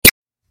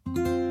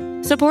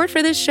Support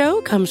for this show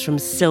comes from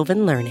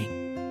Sylvan Learning.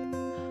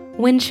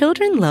 When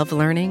children love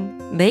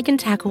learning, they can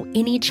tackle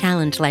any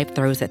challenge life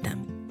throws at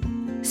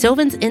them.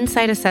 Sylvan's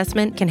Insight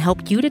Assessment can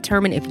help you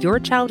determine if your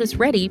child is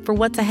ready for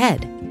what's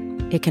ahead.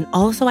 It can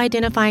also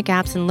identify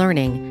gaps in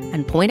learning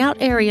and point out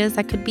areas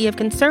that could be of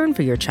concern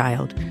for your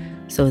child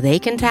so they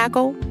can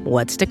tackle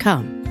what's to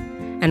come.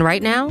 And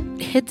right now,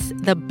 it's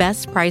the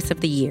best price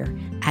of the year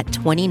at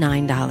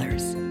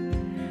 $29.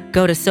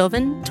 Go to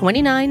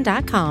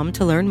sylvan29.com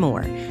to learn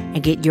more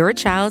and get your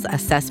child's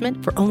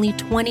assessment for only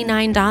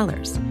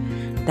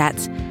 $29.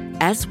 That's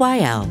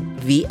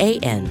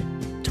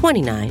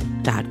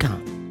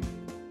SYLVAN29.com.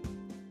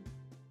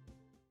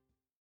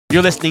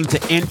 You're listening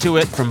to Into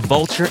It from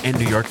Vulture and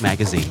New York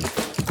Magazine.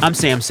 I'm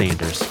Sam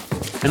Sanders.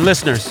 And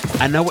listeners,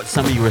 I know what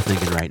some of you are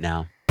thinking right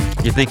now.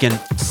 You're thinking,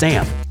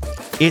 Sam,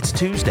 it's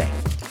Tuesday.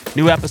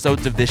 New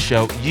episodes of this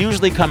show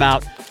usually come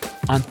out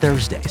on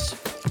Thursdays.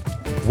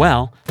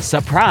 Well,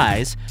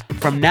 surprise,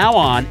 from now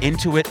on,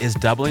 Into It is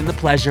doubling the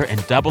pleasure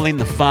and doubling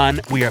the fun.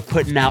 We are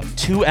putting out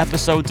 2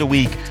 episodes a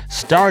week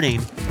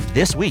starting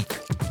this week.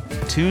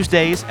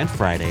 Tuesdays and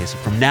Fridays.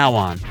 From now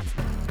on,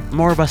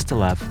 more of us to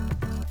love.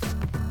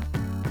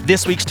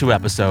 This week's 2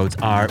 episodes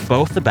are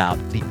both about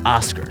the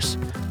Oscars.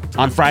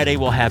 On Friday,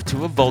 we'll have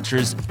 2 of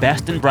Vulture's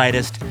best and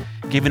brightest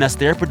giving us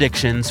their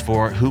predictions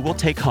for who will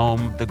take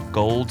home the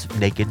gold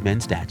naked men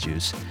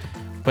statues.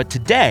 But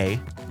today,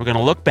 we're going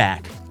to look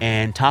back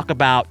and talk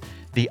about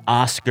the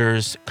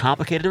Oscars'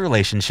 complicated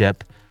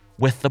relationship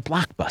with the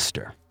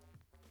blockbuster.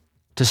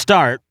 To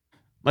start,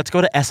 let's go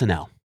to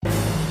SNL.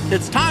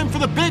 It's time for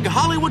the big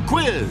Hollywood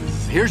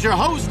quiz. Here's your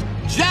host,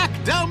 Jack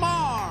Del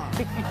Mar.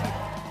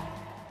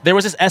 There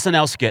was this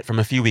SNL skit from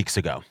a few weeks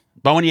ago.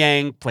 Bowen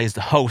Yang plays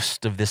the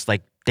host of this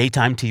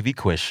daytime TV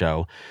quiz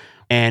show.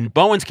 And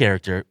Bowen's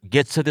character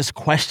gets to this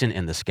question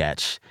in the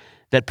sketch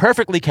that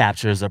perfectly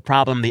captures a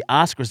problem the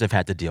Oscars have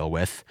had to deal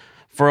with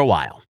for a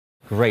while.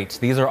 Great.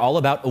 These are all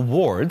about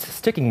awards,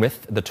 sticking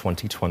with the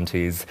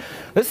 2020s.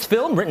 This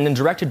film, written and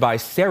directed by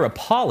Sarah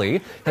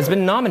Polley, has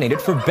been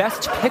nominated for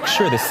Best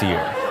Picture this year.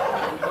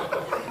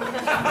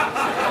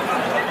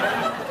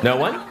 No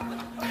one?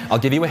 I'll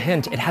give you a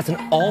hint. It has an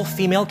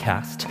all-female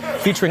cast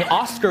featuring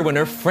Oscar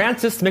winner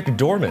Frances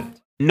McDormand.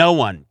 No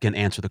one can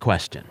answer the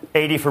question.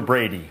 80 for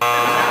Brady.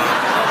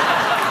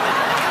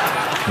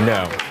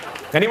 No.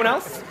 Anyone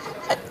else?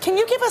 Can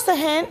you give us a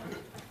hint?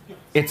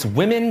 It's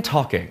Women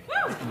Talking.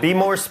 Be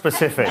more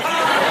specific.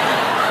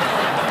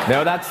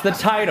 No, that's the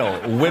title,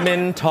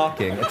 Women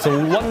Talking. It's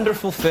a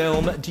wonderful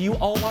film. Do you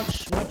all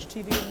watch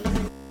TV?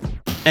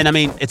 And I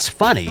mean, it's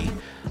funny,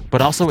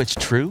 but also it's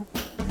true.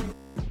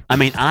 I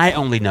mean, I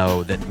only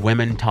know that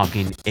Women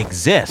Talking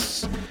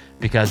exists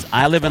because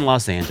I live in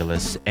Los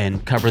Angeles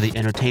and cover the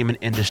entertainment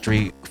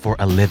industry for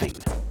a living.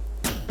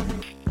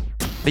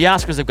 The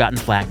Oscars have gotten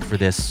flack for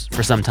this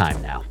for some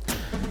time now.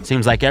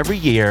 Seems like every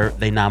year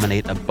they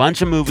nominate a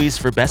bunch of movies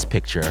for Best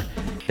Picture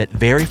that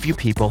very few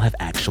people have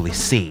actually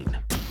seen.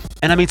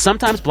 And I mean,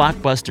 sometimes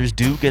blockbusters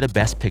do get a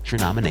Best Picture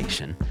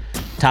nomination.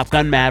 Top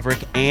Gun Maverick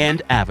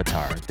and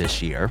Avatar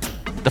this year.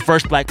 The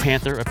first Black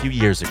Panther a few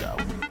years ago.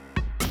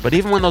 But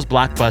even when those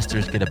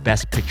blockbusters get a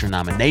Best Picture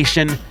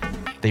nomination,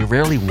 they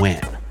rarely win.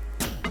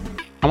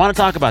 I want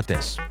to talk about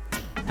this.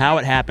 How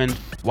it happened,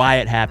 why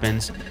it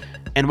happens,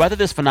 and whether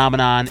this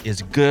phenomenon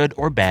is good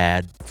or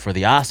bad for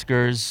the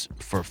Oscars,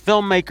 for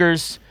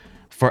filmmakers,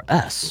 for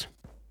us.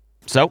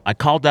 So I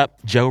called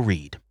up Joe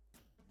Reed.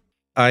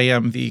 I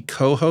am the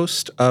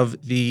co-host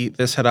of the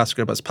This Had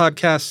Oscar Buzz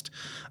podcast.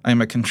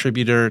 I'm a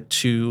contributor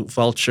to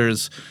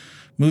Vulture's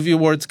Movie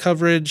Awards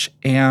coverage,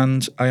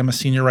 and I am a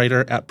senior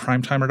writer at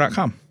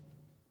primetimer.com.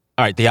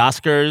 All right, the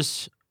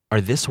Oscars are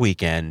this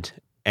weekend,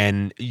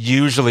 and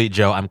usually,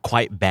 Joe, I'm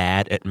quite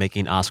bad at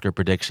making Oscar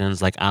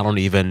predictions. Like, I don't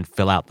even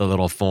fill out the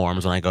little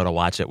forms when I go to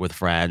watch it with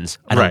friends.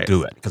 I don't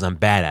do it because I'm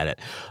bad at it.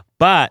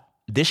 But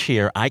this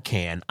year, I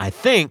can, I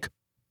think,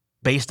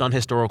 based on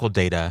historical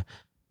data,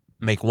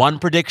 make one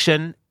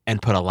prediction and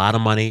put a lot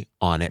of money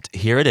on it.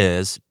 Here it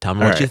is. Tell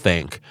me what you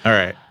think. All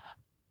right.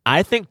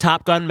 I think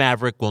Top Gun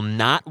Maverick will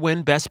not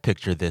win Best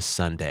Picture this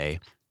Sunday,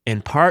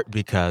 in part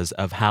because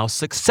of how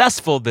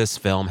successful this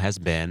film has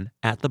been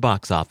at the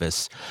box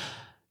office.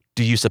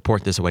 Do you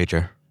support this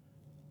wager?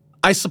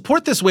 I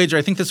support this wager.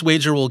 I think this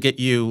wager will get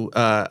you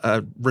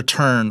a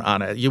return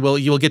on it. You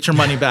will get your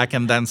money back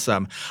and then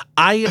some.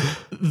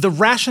 The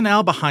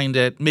rationale behind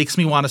it makes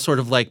me want to sort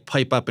of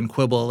pipe up and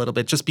quibble a little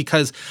bit, just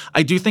because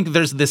I do think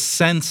there's this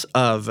sense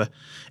of,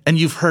 and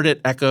you've heard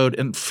it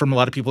echoed from a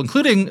lot of people,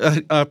 including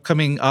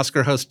upcoming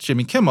Oscar host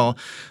Jimmy Kimmel,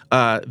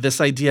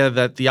 this idea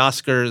that the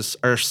Oscars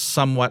are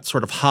somewhat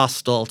sort of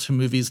hostile to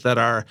movies that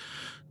are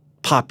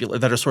popular,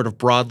 that are sort of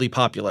broadly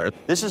popular.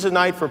 This is a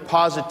night for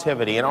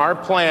positivity, and our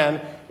plan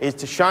is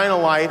to shine a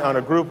light on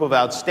a group of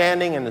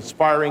outstanding and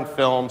inspiring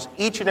films,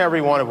 each and every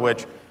one of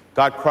which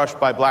got crushed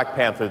by Black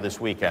Panther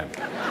this weekend.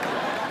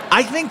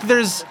 I think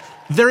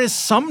there is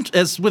some,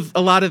 as with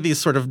a lot of these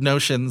sort of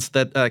notions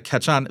that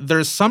catch on,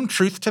 there's some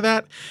truth to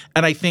that,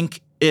 and I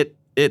think it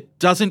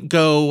doesn't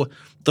go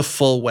the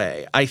full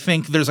way. I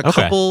think there's a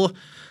couple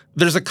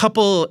there's a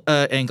couple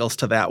angles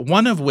to that.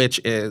 One of which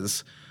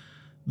is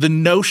the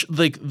notion,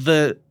 like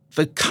the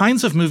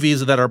kinds of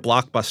movies that are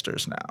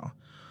blockbusters now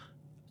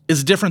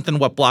is different than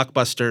what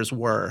blockbusters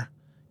were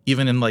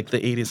even in like the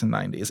 80s and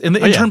 90s. In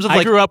terms of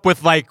like, I grew up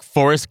with like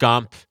Forrest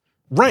Gump,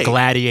 right,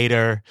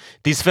 Gladiator,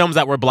 these films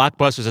that were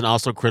blockbusters and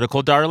also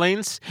critical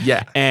darlings.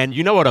 Yeah. And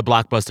you know what a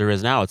blockbuster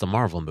is now? It's a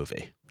Marvel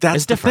movie.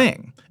 That's the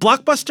thing.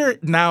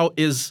 Blockbuster now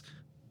is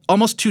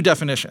almost two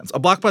definitions. A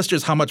blockbuster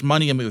is how much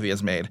money a movie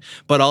has made,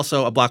 but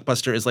also a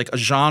blockbuster is like a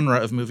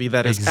genre of movie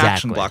that is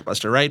action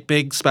blockbuster, right?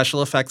 Big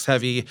special effects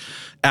heavy,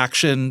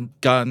 action,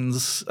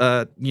 guns,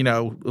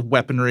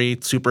 weaponry,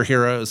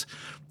 superheroes.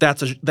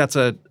 That's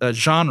a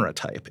genre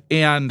type.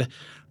 And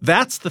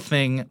that's the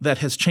thing that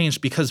has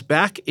changed because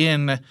back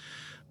in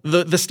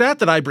the stat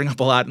that I bring up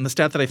a lot and the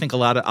stat that I think a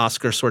lot of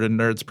Oscar sort of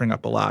nerds bring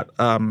up a lot,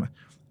 and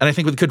I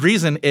think with good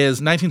reason,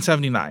 is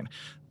 1979.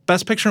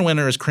 Best Picture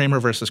winner is Kramer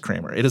versus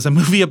Kramer. It is a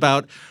movie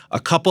about a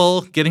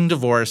couple getting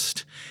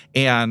divorced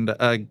and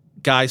a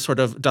guy sort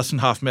of, Dustin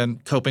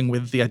Hoffman, coping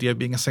with the idea of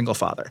being a single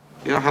father.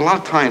 I had a lot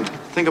of time to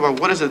think about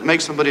what does it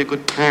make somebody a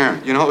good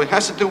parent. It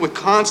has to do with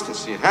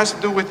constancy. It has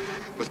to do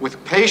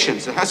with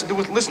patience. It has to do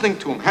with listening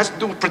to him. It has to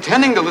do with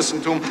pretending to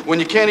listen to him when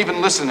you can't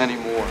even listen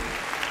anymore.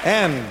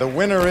 And the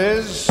winner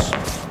is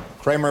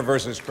Kramer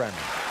versus Kramer.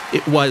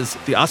 It was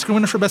the Oscar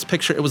winner for Best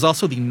Picture. It was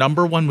also the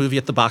 ~1 movie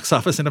at the box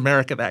office in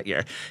America that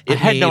year. I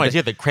had no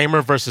idea that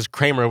Kramer versus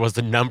Kramer was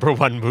the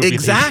 #1 movie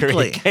the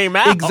year it came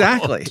out.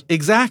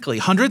 Exactly.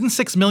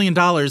 $106 million in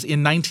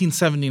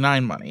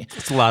 1979 money.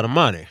 That's a lot of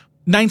money.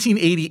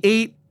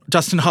 1988,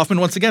 Dustin Hoffman,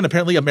 once again,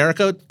 apparently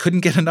America couldn't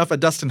get enough of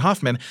Dustin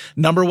Hoffman.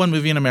 #1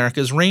 movie in America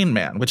is Rain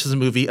Man, which is a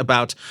movie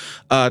about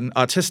an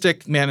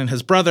autistic man and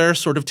his brother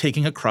sort of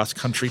taking a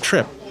cross-country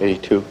trip.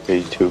 82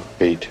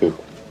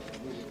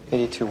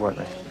 what?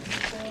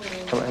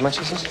 How much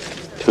is this?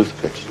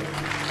 Toothpicks.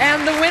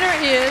 And the winner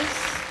is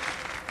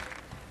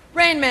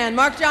Rain Man,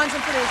 Mark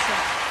Johnson producer.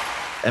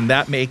 And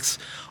that makes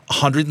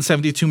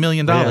 $172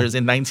 million in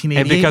 1988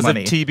 and because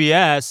money.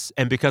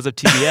 Because of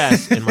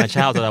TBS, in my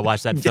childhood, I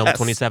watched that film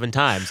 27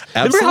 times.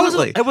 Absolutely.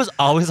 Remember how it was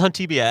always on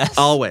TBS?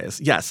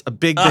 Always, yes. A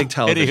big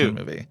television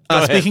movie.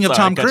 Speaking of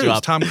Tom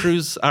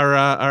Cruise,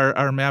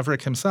 our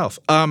Maverick himself.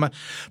 And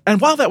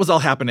while that was all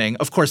happening,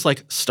 of course,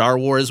 like Star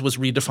Wars was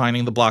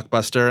redefining the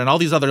blockbuster and all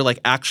these other like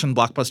action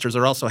blockbusters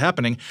are also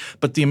happening.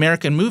 But the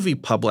American movie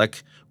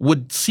public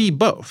would see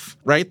both,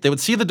 right? They would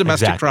see the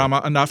domestic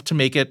drama enough to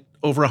make it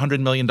over $100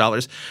 million.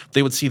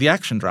 They would see the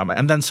action drama.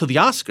 And then so the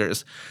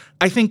Oscars,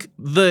 I think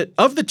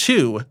of the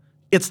two,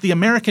 it's the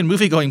American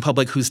movie-going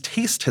public whose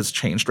taste has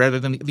changed rather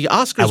than the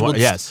Oscars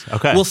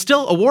will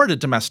still award a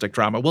domestic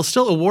drama. Will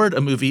still award a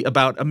movie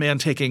about a man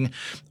taking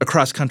a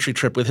cross-country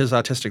trip with his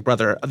autistic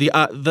brother.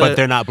 But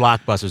they're not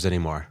blockbusters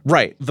anymore.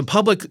 Right. The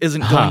public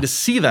isn't going to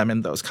see them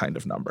in those kind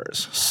of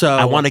numbers. So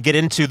I want to get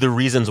into the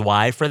reasons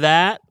why for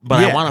that,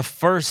 but I want to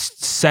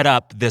first set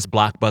up this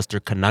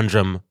blockbuster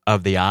conundrum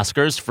of the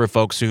Oscars for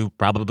folks who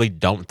probably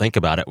don't think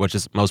about it, which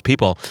is most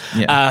people.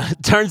 Yeah.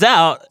 Turns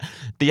out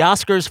the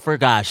Oscars for,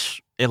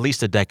 at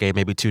least a decade,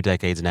 maybe 2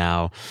 decades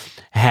now,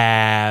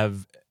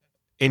 have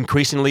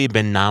increasingly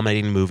been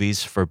nominating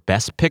movies for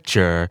Best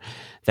Picture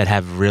that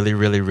have really,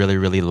 really, really,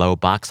 really low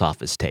box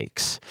office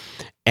takes.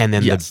 And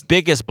then the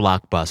biggest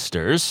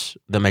blockbusters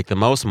that make the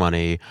most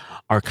money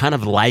are kind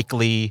of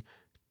likely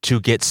to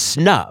get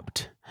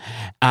snubbed.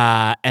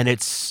 And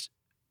it's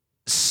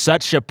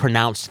such a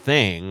pronounced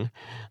thing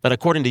that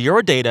according to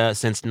your data,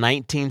 since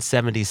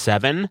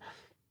 1977,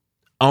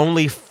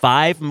 only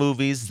 5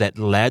 movies that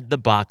led the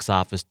box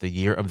office the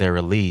year of their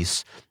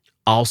release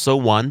also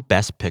won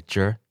Best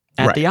Picture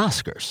at the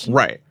Oscars.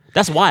 Right.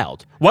 That's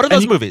wild. What are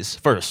those movies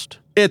first?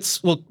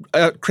 It's,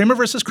 Kramer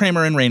versus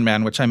Kramer and Rain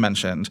Man, which I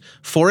mentioned.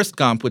 Forrest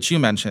Gump, which you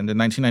mentioned, in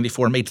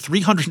 1994, made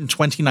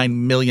 $329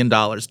 million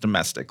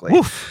domestically.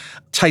 Oof.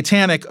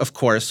 Titanic, of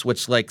course,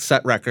 which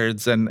set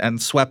records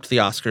and swept the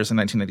Oscars in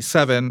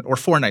 1997, or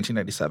for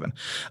 1997.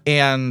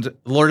 And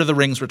Lord of the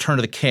Rings, Return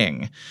of the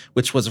King,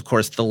 which was, of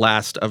course, the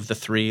last of the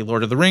 3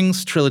 Lord of the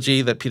Rings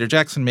trilogy that Peter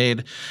Jackson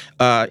made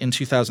in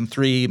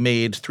 2003,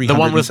 made $377. The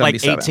one with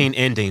 18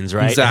 endings,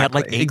 right?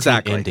 Exactly. It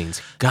had 18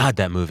 endings. God,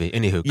 that movie.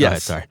 Anywho, go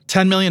ahead, sorry.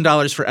 $10 million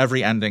for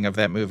every ending of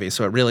that movie,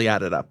 so it really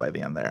added up by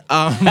the end there.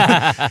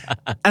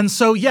 And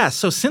so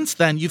since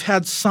then, you've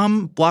had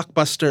some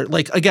blockbuster,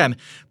 again,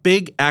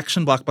 big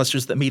action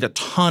blockbusters that made a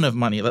ton of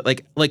money,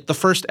 like the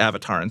first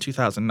Avatar in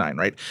 2009,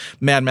 right?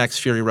 Mad Max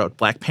Fury Road,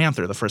 Black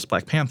Panther, the first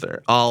Black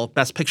Panther, all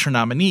Best Picture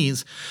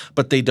nominees,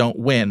 but they don't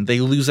win.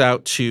 They lose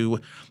out to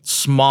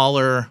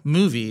smaller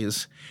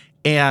movies,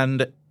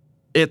 and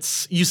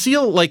it's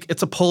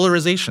a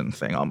polarization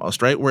thing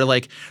almost, right? Where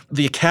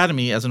the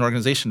Academy as an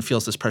organization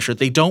feels this pressure.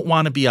 They don't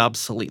want to be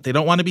obsolete. They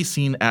don't want to be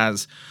seen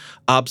as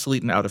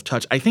obsolete and out of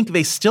touch. I think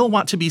they still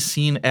want to be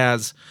seen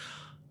as,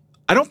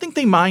 I don't think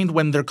they mind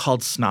when they're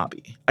called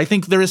snobby. I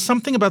think there is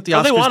something about the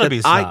Oscars they want to be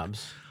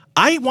snobs.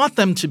 I want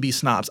them to be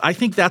snobs. I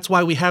think that's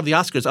why we have the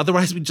Oscars.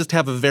 Otherwise, we just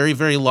have a very,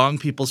 very long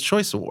People's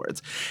Choice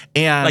Awards.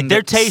 And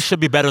their taste should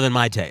be better than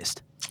my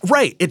taste.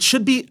 Right. It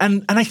should be,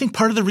 and I think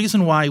part of the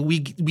reason why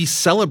we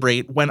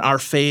celebrate when our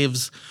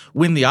faves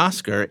win the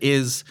Oscar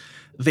is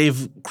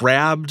they've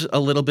grabbed a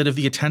little bit of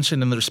the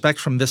attention and the respect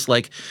from this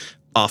like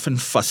often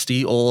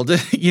fusty old,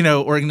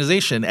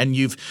 organization, and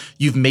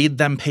you've made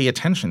them pay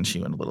attention to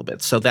you in a little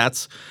bit. So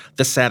that's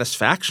the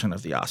satisfaction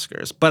of the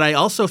Oscars. But I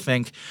also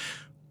think,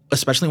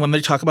 especially when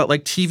they talk about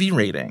like TV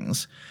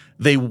ratings,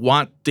 they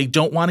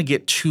don't want to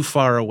get too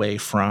far away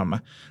from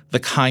the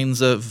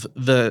kinds of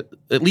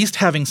at least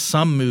having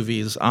some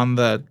movies on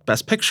the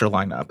Best Picture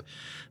lineup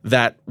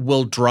that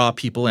will draw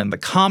people in. The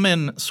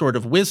common sort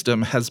of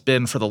wisdom has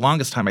been for the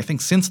longest time, I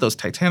think since those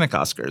Titanic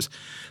Oscars,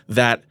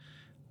 that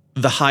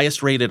the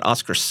highest rated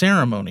Oscar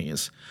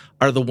ceremonies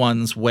are the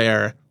ones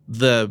where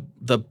the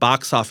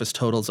box office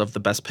totals of the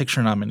Best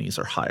Picture nominees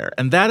are higher.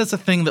 And that is a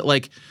thing that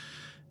like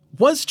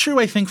was true,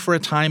 I think, for a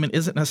time and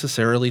isn't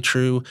necessarily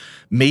true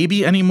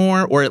maybe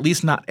anymore, or at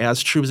least not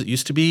as true as it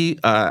used to be.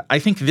 I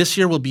think this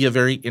year will be a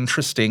very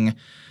interesting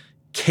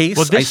case.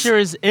 Well, this year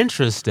is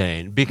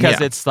interesting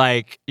because it's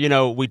like,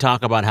 we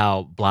talk about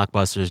how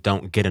blockbusters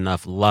don't get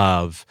enough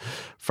love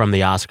from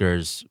the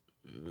Oscars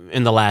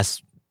in the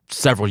last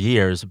several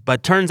years.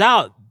 But turns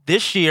out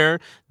this year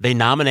they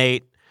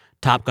nominate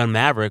Top Gun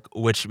Maverick,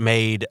 which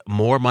made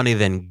more money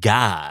than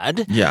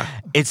God. Yeah.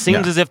 It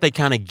seems as if they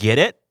kind of get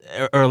it,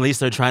 or at least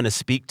they're trying to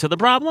speak to the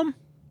problem.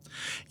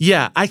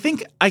 Yeah, I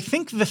think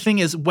the thing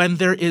is when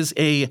there is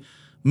a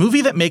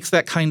movie that makes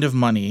that kind of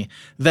money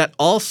that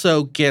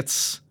also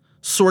gets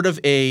sort of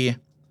a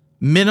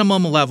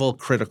minimum level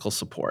critical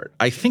support,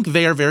 I think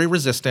they are very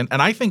resistant,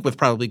 and I think with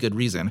probably good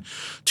reason,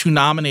 to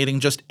nominating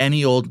just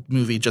any old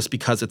movie just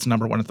because it's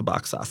number one at the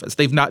box office.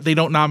 They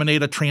don't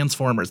nominate a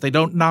Transformers. They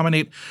don't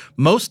nominate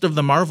most of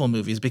the Marvel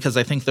movies because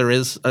I think there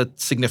is a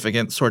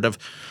significant sort of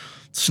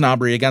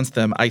snobbery against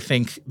them. I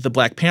think the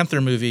Black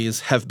Panther movies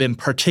have been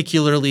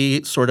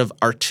particularly sort of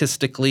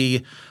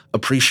artistically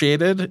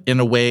appreciated in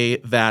a way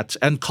that,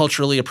 and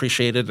culturally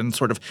appreciated, and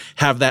sort of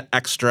have that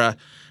extra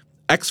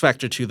X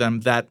factor to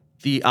them that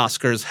the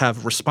Oscars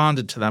have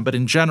responded to them. But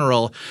in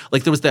general,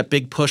 like there was that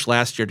big push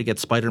last year to get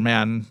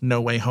Spider-Man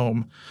No Way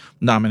Home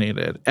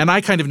nominated. And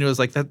I kind of knew it was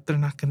like that they're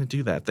not going to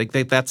do that.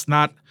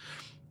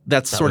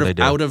 That's sort of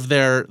out of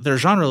their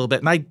genre a little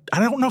bit. And I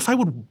don't know if I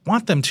would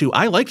want them to.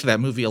 I liked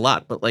that movie a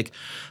lot, but like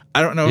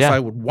I don't know if I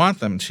would want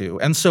them to.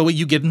 And so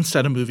you get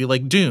instead a movie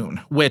like Dune,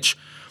 which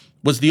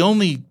was the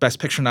only Best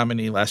Picture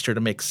nominee last year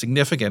to make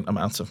significant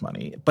amounts of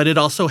money. But it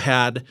also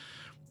had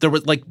there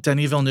was like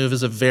Denis Villeneuve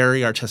is a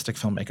very artistic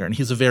filmmaker, and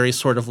he's a very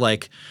sort of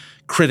like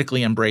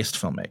critically embraced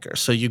filmmaker.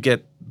 So you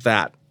get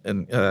that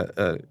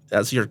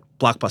as your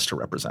blockbuster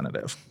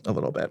representative a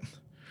little bit.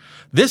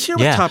 This year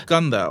with Top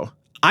Gun, though,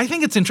 I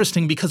think it's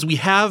interesting because we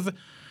have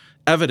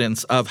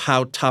evidence of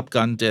how Top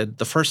Gun did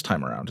the first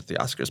time around at the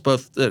Oscars,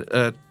 both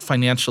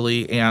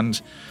financially,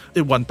 and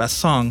it won Best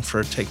Song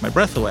for Take My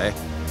Breath Away.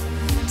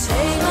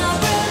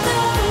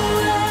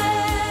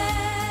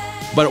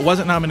 But it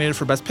wasn't nominated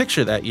for Best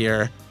Picture that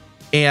year.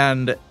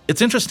 And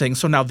it's interesting.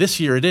 So now this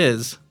year it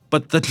is,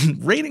 but the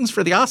ratings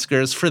for the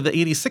Oscars for the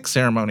 86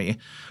 ceremony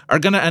are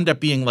going to end up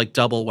being like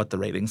double what the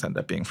ratings end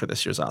up being for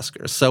this year's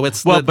Oscars. So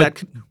it's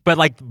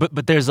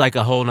but there's like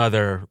a whole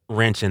nother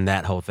wrench in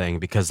that whole thing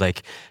because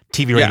like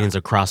TV ratings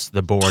across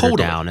the board are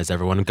down as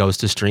everyone goes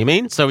to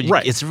streaming. So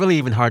it's really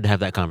even hard to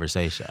have that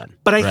conversation.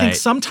 But I think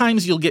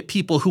sometimes you'll get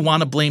people who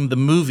want to blame the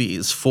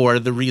movies for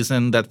the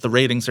reason that the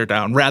ratings are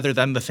down rather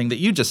than the thing that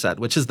you just said,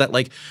 which is that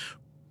like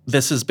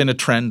this has been a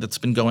trend that's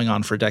been going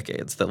on for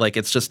decades, that like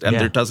it's just, and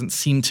there doesn't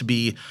seem to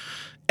be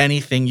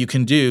anything you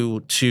can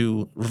do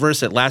to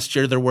reverse it. Last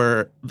year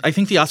I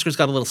think the Oscars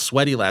got a little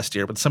sweaty last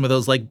year with some of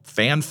those like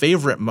fan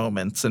favorite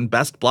moments and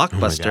Best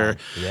Blockbuster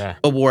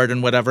award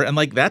and whatever. And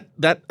like that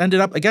ended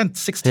up, again,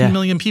 16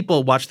 million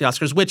people watched the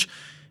Oscars, which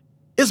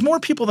is more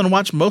people than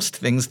watch most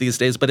things these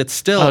days, but it's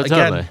still,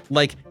 again,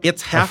 like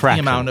it's half the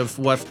amount of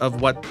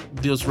what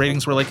those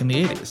ratings were like in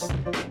the 80s.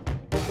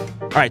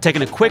 All right,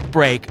 taking a quick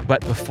break,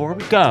 but before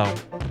we go,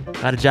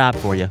 got a job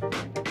for you.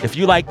 If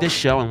you like this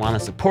show and want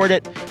to support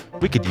it,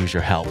 we could use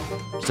your help.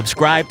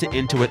 Subscribe to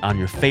Into It on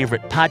your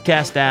favorite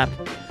podcast app.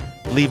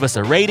 Leave us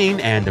a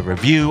rating and a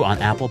review on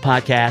Apple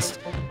Podcasts.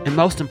 And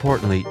most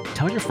importantly,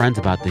 tell your friends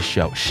about this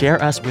show.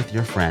 Share us with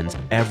your friends.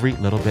 Every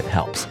little bit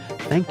helps.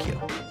 Thank you.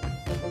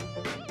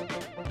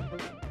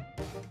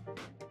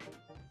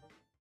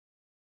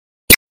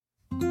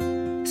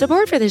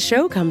 Support for this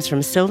show comes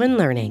from Sylvan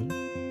Learning.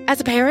 As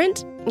a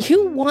parent,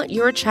 you want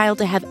your child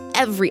to have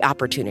every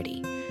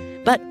opportunity,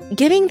 but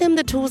giving them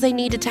the tools they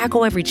need to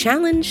tackle every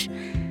challenge,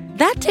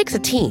 that takes a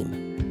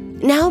team.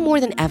 Now more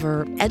than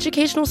ever,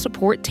 educational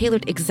support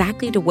tailored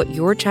exactly to what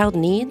your child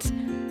needs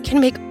can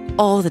make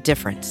all the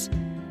difference.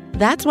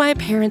 That's why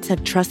parents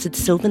have trusted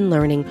Sylvan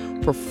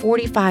Learning for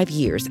 45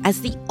 years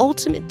as the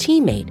ultimate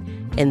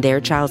teammate in their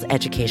child's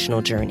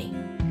educational journey,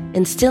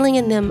 instilling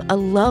in them a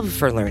love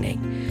for learning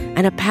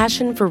and a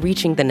passion for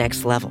reaching the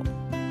next level.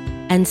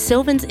 And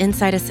Sylvan's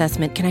Insight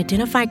Assessment can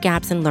identify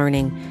gaps in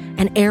learning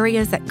and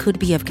areas that could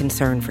be of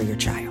concern for your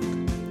child.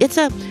 It's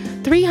a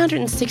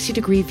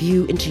 360-degree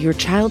view into your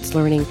child's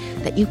learning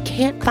that you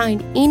can't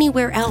find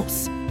anywhere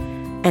else,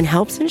 and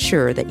helps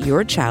ensure that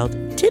your child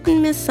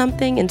didn't miss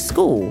something in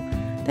school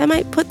that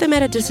might put them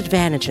at a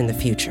disadvantage in the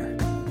future.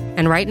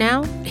 And right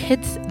now,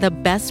 it's the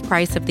best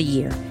price of the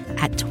year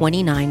at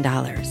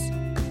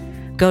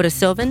 $29. Go to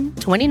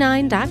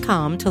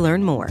sylvan29.com to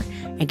learn more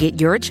and get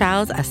your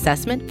child's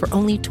assessment for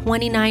only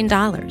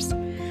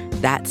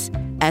 $29. That's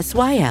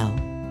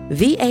SYLVAN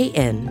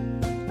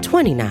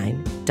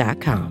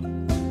 29.com.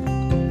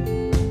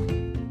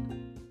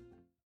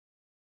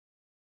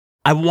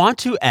 I want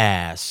to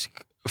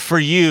ask, for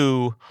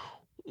you,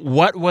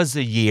 what was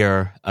the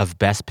year of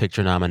Best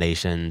Picture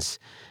nominations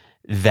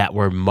that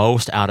were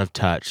most out of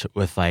touch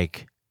with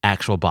like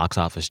actual box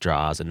office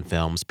draws and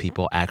films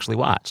people actually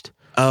watched?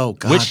 Oh,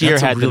 God. Which year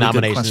that's a had really the good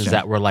nominations question.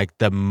 that were like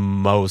the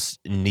most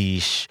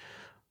niche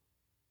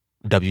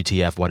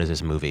WTF, what is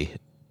this movie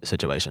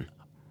situation?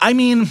 I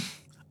mean,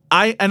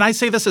 I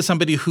say this as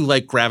somebody who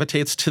like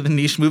gravitates to the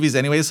niche movies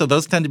anyway, so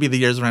those tend to be the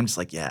years where I'm just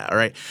like, yeah, all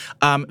right.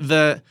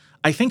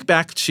 I think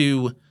back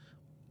to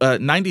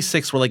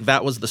 96, where like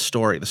that was the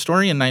story. The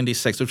story in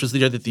 96, which was the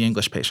year that The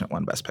English Patient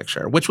won Best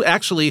Picture, which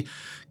actually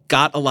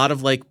got a lot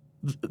of like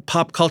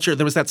pop culture.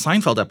 There was that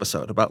Seinfeld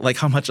episode about like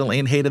how much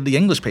Elaine hated The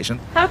English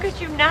Patient. How could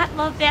you not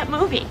love that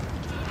movie?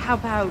 How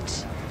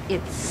about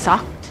it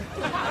sucked?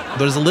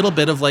 There's a little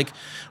bit of like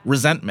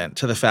resentment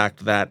to the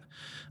fact that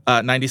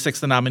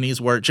 96, the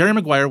nominees were Jerry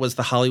Maguire was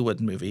the Hollywood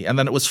movie, and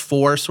then it was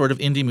 4 sort of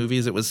indie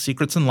movies. It was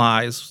Secrets and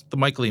Lies, the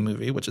Mike Leigh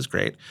movie, which is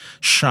great.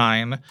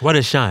 Shine. What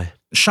is Shine?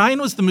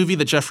 Shine was the movie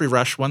that Jeffrey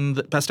Rush won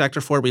the Best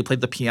Actor for, where he played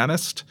the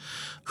pianist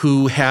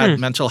who had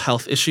mental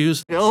health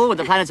issues. Oh,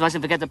 the planets,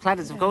 mustn't forget the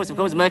planets, of course,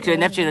 Mercury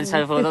and Neptune and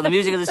so forth. Oh, the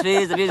music of the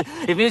spheres,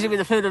 the music with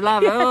the food of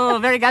love. Oh,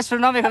 very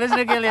gastronomical, isn't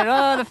it, Gillian?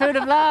 Oh, the food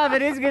of love,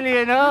 it is,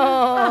 Gillian.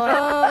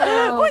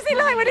 Oh. What's he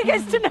like when he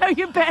gets to know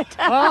you better?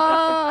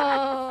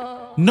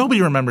 Oh.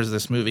 Nobody remembers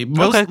this movie.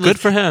 Okay, good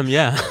for him,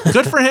 yeah.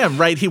 Good for him,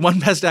 right? He won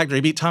Best Actor.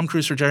 He beat Tom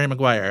Cruise for Jerry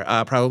Maguire.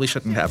 Probably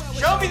shouldn't have.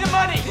 Show me the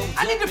money.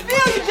 I need to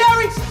feel you,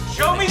 Jerry.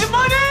 Show me the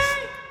money.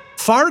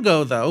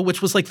 Fargo, though,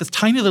 which was like this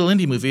tiny little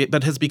indie movie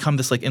that has become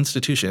this like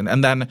institution,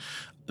 and then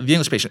The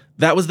English Patient.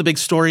 That was the big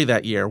story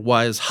that year,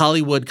 was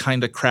Hollywood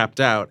kind of crapped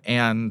out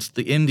and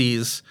the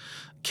indies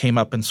came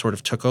up and sort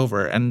of took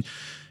over. And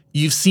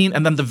you've seen,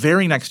 and then the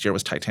very next year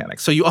was Titanic.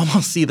 So you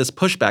almost see this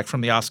pushback from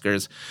the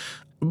Oscars.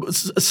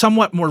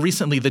 Somewhat more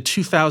recently, the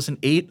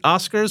 2008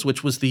 Oscars,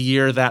 which was the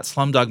year that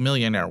Slumdog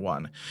Millionaire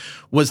won,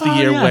 was the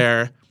year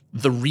where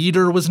The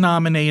Reader was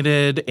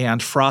nominated,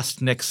 and Frost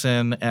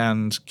Nixon,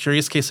 and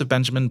Curious Case of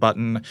Benjamin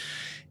Button,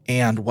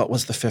 and what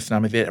was the fifth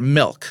nomination?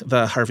 Milk,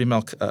 the Harvey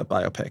Milk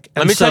biopic.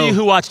 Let me tell you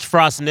who watched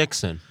Frost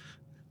Nixon.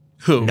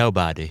 Who?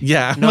 Nobody.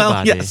 Yeah.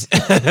 Nobody. Well, yes.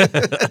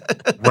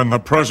 When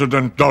the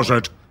president does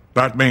it,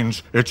 that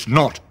means it's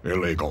not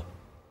illegal.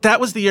 That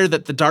was the year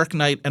that The Dark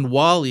Knight and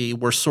WALL-E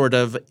were sort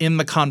of in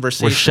the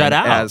conversation. Were shut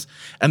out.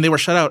 And they were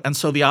shut out. And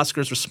so the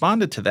Oscars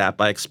responded to that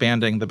by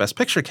expanding the Best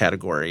Picture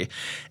category.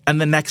 And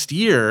the next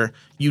year,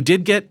 you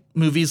did get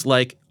movies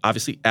like,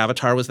 obviously,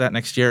 Avatar was that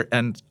next year,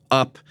 and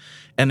Up,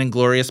 and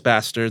Inglourious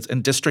Bastards,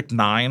 and District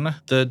 9,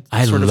 the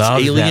sort of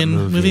alien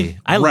movie.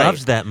 I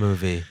loved that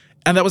movie.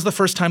 And that was the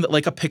first time that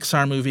like a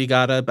Pixar movie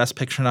got a Best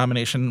Picture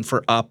nomination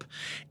for Up.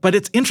 But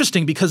it's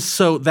interesting because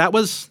so that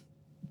was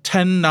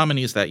 10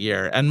 nominees that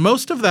year. And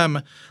most of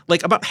them,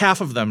 like about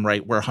half of them,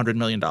 right, were $100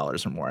 million or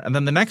more. And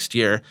then the next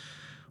year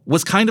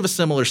was kind of a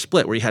similar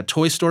split where you had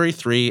Toy Story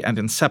 3 and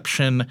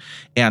Inception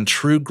and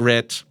True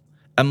Grit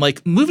and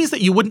like movies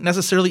that you wouldn't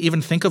necessarily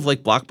even think of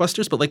like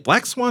blockbusters, but like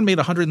Black Swan made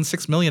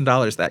 $106 million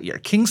that year.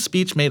 King's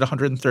Speech made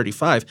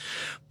 $135.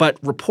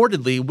 But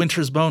reportedly,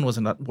 Winter's Bone was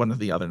one of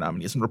the other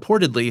nominees. And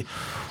reportedly,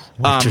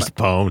 Winter's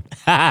Bone.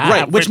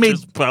 Right, which made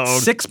Bone.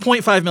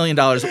 $6.5 million.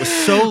 It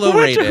was so low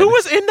rated. Who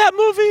was in that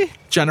movie?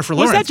 Jennifer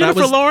Lawrence. Was that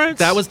Jennifer Lawrence?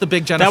 That was the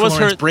big Jennifer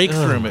Lawrence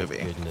breakthrough movie.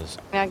 Goodness.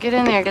 Now get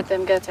in there, get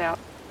them guts out.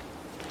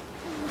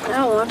 I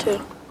don't want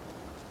to.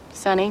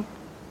 Sonny,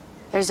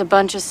 there's a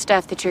bunch of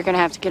stuff that you're going to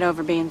have to get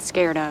over being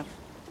scared of.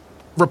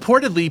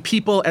 Reportedly,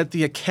 people at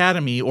the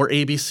Academy or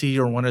ABC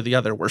or one or the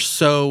other were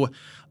so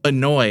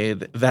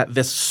annoyed that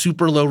this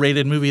super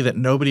low-rated movie that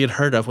nobody had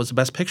heard of was a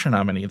Best Picture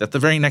nominee, that the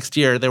very next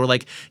year they were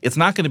like, it's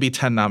not going to be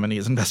 10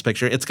 nominees in Best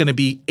Picture. It's going to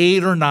be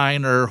 8 or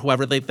 9 or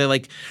whoever. They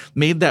like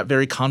made that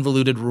very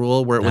convoluted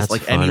rule where it was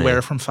like funny.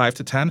 anywhere from 5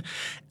 to 10.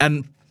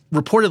 And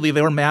reportedly,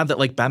 they were mad that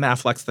like Ben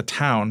Affleck's The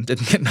Town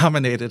didn't get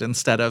nominated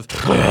instead of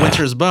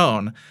Winter's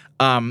Bone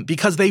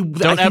because they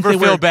don't ever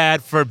feel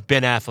bad for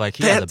Ben Affleck.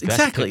 He has a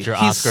Best Picture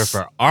Oscar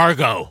for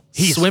Argo.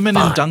 He's swimming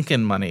fine. in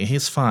Dunkin' money.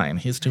 He's fine.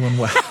 He's doing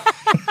well.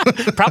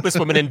 Probably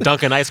swimming in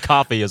Dunkin' iced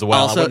coffee as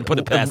well. Also, I wouldn't put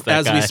it past that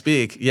as guy. we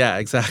speak. Yeah,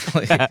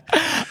 exactly.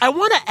 I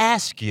want to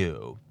ask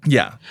you.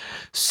 Yeah.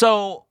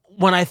 So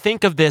when I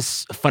think of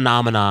this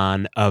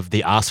phenomenon of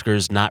the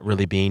Oscars not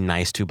really being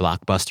nice to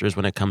blockbusters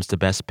when it comes to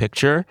Best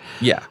Picture,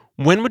 yeah,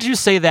 when would you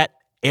say that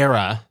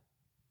era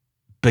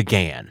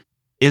began?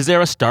 Is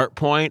there a start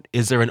point?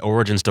 Is there an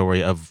origin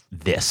story of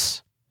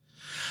this?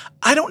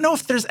 I don't know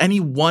if there's any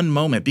one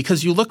moment,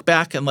 because you look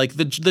back and like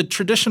the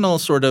traditional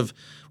sort of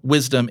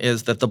wisdom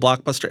is that the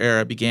blockbuster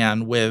era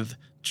began with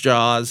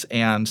Jaws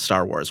and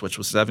Star Wars, which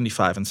was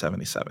 75 and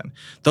 77.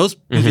 Those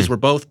movies were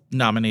both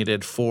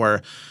nominated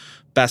for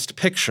Best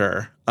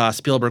Picture.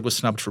 Spielberg was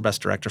snubbed for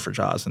Best Director for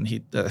Jaws, and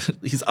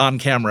he's on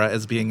camera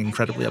as being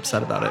incredibly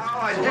upset about it.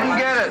 I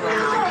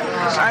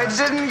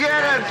didn't get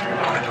it.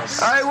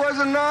 I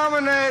wasn't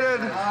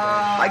nominated.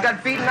 I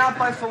got beaten out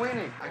by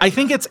Fellini. I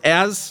think it's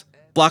as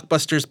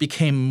blockbusters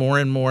became more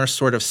and more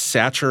sort of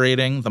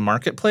saturating the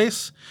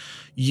marketplace,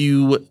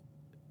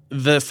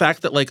 the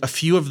fact that like a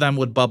few of them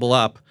would bubble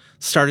up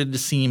started to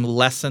seem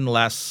less and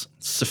less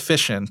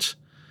sufficient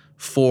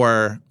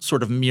for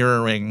sort of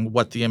mirroring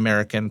what the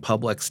American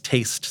public's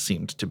taste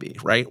seemed to be,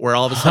 right? Where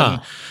all of a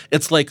sudden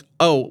it's like,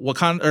 oh,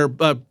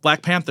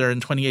 Black Panther in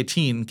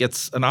 2018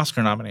 gets an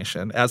Oscar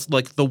nomination as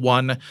like the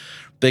one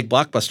big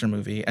blockbuster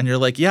movie. And you're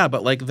like, yeah,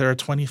 but like there are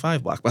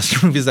 25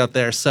 blockbuster movies out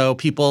there. So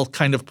people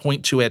kind of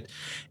point to it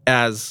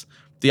as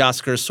the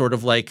Oscars sort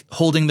of like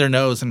holding their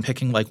nose and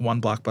picking like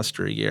one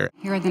blockbuster a year.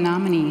 Here are the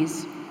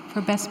nominees for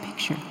Best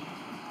Picture.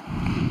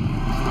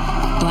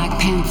 Black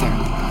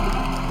Panther.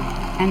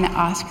 And the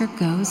Oscar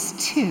goes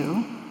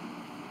to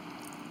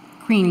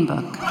Green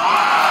Book.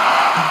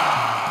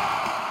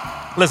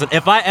 Listen,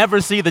 if I ever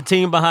see the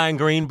team behind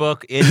Green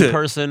Book in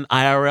person,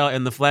 IRL,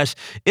 in the flesh,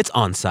 it's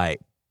on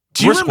site.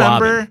 Do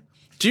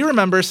you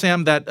remember,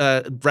 Sam,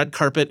 that red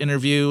carpet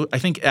interview, I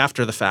think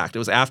after the fact, it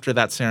was after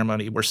that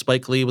ceremony where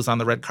Spike Lee was on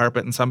the red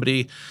carpet and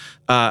somebody,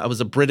 it was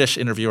a British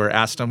interviewer,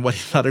 asked him what he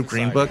thought of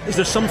Green Book. Is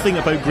there something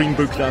about Green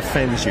Book that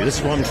offends you? This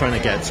is what I'm trying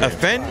to get to.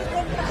 Offend?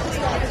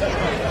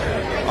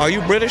 Are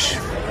you British?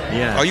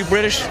 Yeah. Are you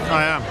British?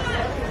 I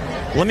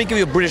am. Let me give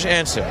you a British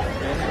answer.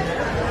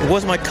 It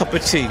was my cup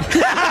of tea.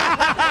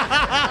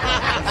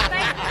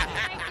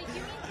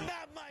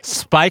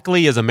 Spike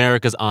Lee is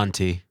America's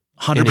auntie.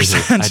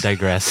 100%. I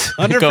digress.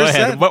 100%. Go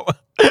ahead.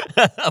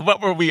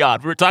 What were we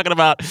on? We were talking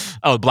about,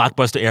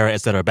 blockbuster era, et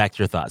cetera. Back to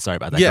your thoughts. Sorry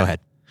about that. Yeah. Go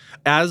ahead.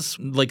 As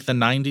like the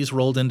 90s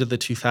rolled into the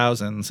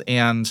 2000s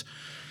and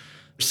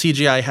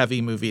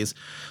CGI-heavy movies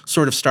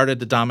sort of started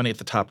to dominate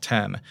the top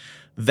 10,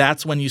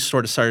 that's when you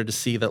sort of started to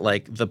see that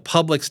like the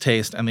public's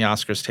taste and the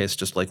Oscars taste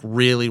just like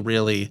really,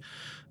 really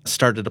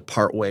started to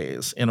part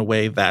ways in a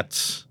way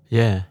that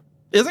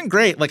isn't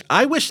great. Like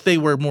I wish they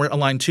were more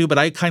aligned too, but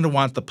I kind of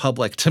want the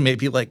public to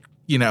maybe like,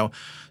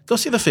 go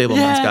see The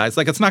Fabelmans, guys.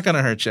 Like it's not going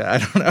to hurt you. I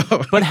don't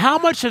know. But how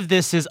much of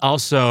this is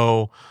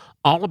also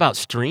all about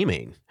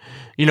streaming?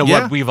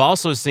 What we've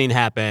also seen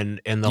happen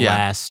in the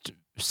last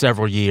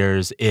several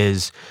years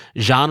is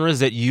genres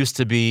that used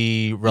to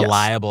be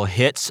reliable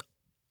hits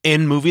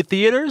in movie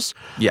theaters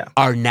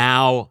are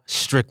now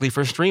strictly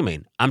for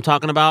streaming. I'm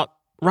talking about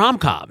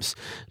rom-coms.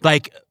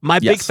 Like My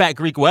Big Fat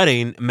Greek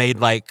Wedding made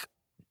like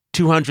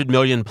 200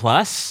 million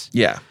plus.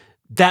 Yeah.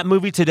 That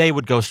movie today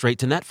would go straight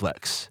to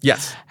Netflix.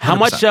 Yes. 100%. How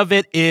much of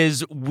it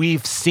is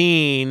we've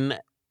seen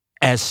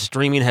as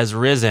streaming has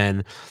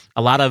risen,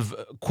 a lot of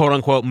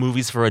quote-unquote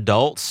movies for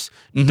adults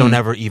don't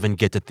ever even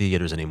get to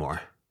theaters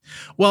anymore?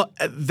 Well,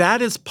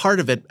 that is part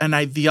of it. And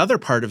the other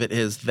part of it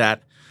is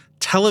that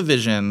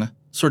television,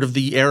 sort of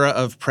the era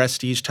of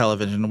prestige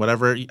television,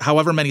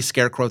 however many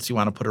scare quotes you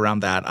want to put around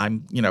that,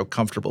 I'm,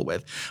 comfortable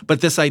with.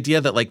 But this idea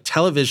that like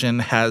television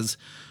has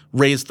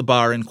raised the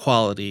bar in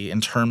quality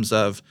in terms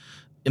of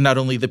not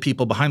only the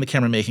people behind the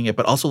camera making it,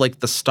 but also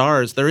like the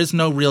stars. There is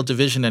no real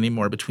division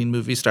anymore between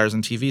movie stars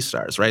and TV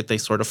stars, right? They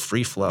sort of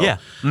free flow. Yeah.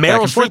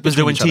 Meryl Streep is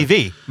doing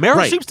TV.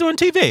 Meryl Streep's doing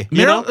TV.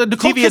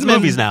 TV is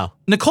movies now.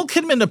 Nicole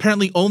Kidman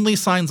apparently only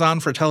signs on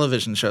for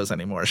television shows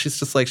anymore. She's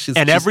just like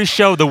every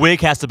show the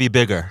wig has to be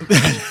bigger.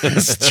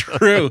 That's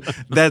true.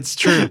 That's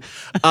true.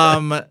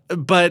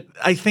 But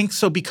I think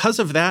so because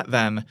of that,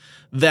 then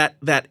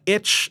that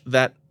itch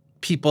that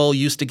people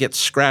used to get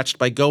scratched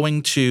by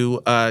going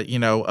to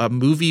a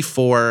movie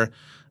for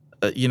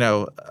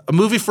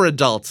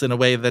adults in a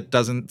way that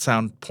doesn't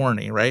sound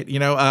porny, right?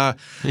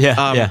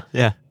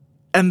 Yeah.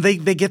 And they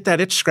get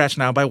that itch scratched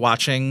now by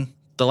watching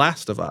The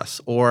Last of Us,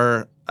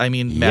 or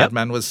Mad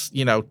Men was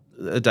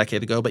a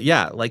decade ago, but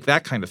like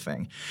that kind of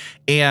thing.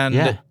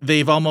 And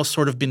they've almost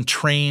sort of been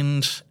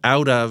trained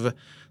out of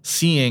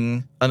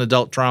seeing an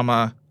adult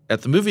drama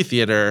at the movie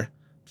theater.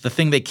 The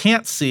thing they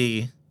can't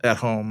see at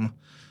home,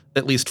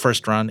 at least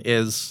first run,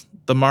 is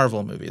the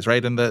Marvel movies,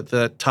 right? And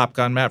the Top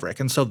Gun Maverick.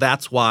 And so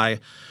that's why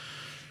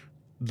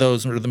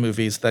those are the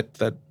movies that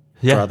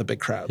draw the big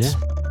crowds. Yeah.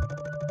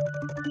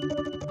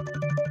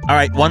 All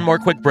right, one more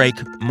quick break.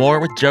 More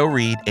with Joe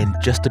Reed in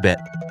just a bit.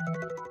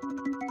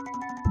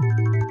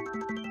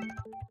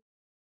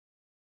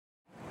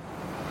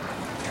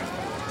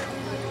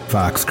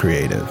 Fox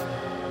Creative.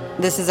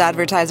 This is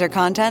advertiser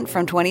content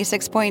from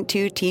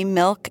 26.2 Team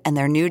Milk and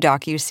their new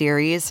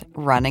docuseries,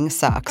 Running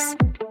Sucks.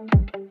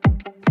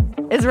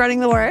 Is running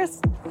the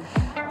worst?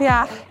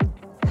 Yeah.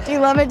 Do you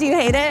love it? Do you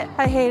hate it?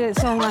 I hate it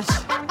so much.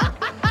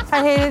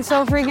 I hate it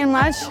so freaking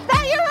much.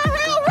 That you're a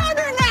real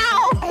runner now!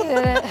 I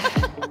hate it.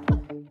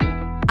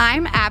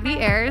 I'm Abby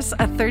Ayers,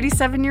 a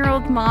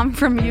 37-year-old mom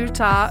from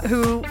Utah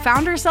who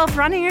found herself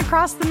running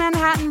across the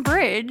Manhattan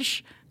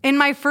Bridge in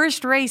my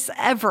first race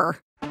ever.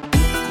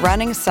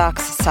 Running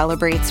Sucks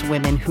celebrates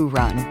women who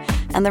run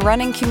and the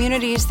running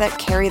communities that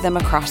carry them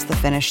across the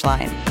finish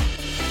line.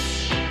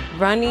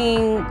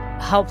 Running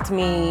helped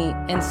me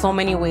in so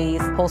many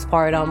ways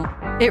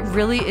postpartum. It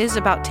really is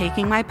about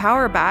taking my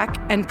power back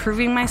and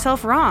proving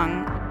myself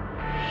wrong.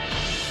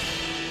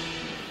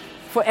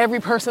 For every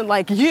person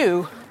like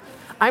you,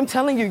 I'm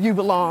telling you you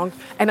belong,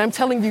 and I'm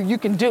telling you you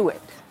can do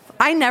it.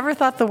 I never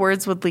thought the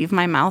words would leave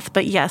my mouth,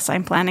 but yes,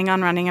 I'm planning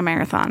on running a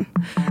marathon.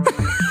 I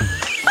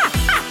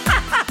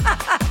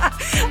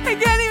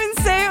can't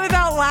even say it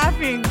without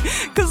laughing,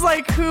 because,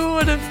 who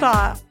would have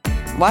thought?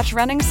 Watch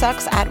Running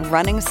Sucks at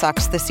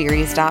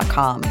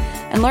runningsuckstheseries.com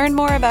and learn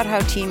more about how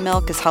Team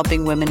Milk is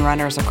helping women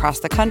runners across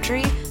the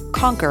country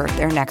conquer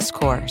their next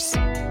course.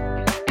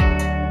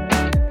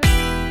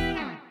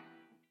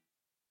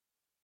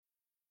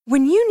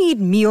 When you need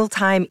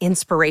mealtime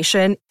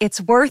inspiration, it's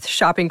worth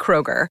shopping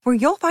Kroger, where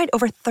you'll find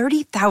over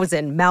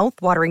 30,000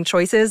 mouth-watering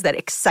choices that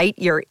excite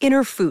your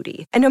inner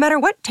foodie. And no matter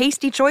what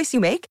tasty choice you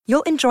make,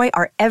 you'll enjoy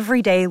our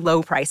everyday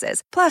low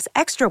prices, plus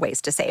extra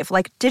ways to save,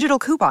 like digital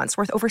coupons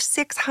worth over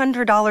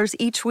 $600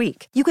 each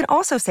week. You can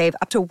also save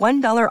up to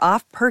 $1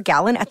 off per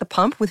gallon at the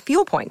pump with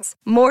fuel points.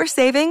 More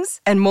savings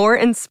and more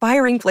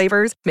inspiring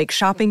flavors make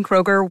shopping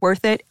Kroger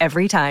worth it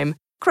every time.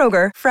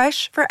 Kroger,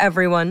 fresh for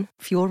everyone.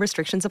 Fuel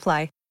restrictions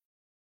apply.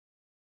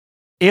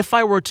 If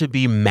I were to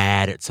be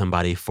mad at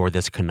somebody for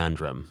this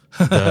conundrum,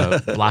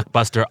 the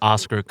Blockbuster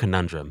Oscar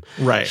conundrum,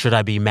 right? Should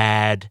I be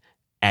mad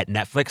at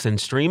Netflix and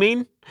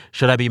streaming?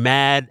 Should I be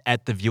mad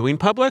at the viewing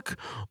public?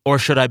 Or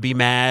should I be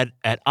mad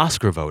at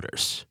Oscar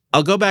voters?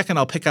 I'll go back and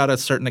I'll pick out a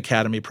certain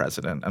Academy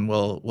president, and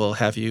we'll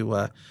have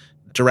you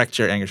direct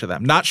your anger to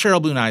them. Not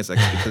Cheryl Boone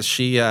Isaacs, because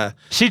she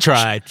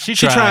tried. She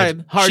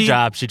tried. Hard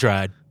job. She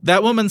tried.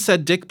 That woman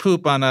said dick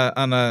poop on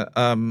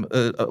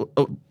a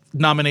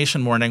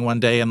nomination morning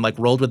one day and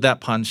rolled with that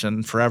punch,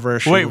 and forever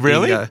she Wait, will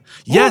really? Be,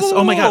 yes. Whoa,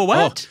 oh my God.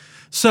 What? Oh.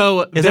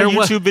 So is there a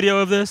YouTube video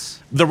of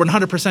this? There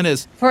 100%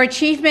 is. For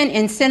achievement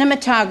in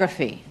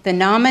cinematography, the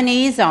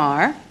nominees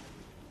are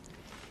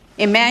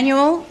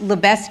Emmanuel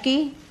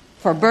Lubezki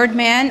for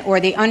Birdman or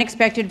The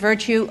Unexpected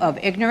Virtue of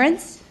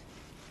Ignorance,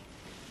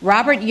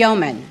 Robert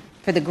Yeoman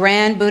for The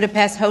Grand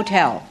Budapest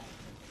Hotel,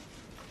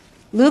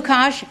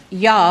 Lukasz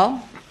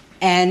Yal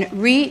and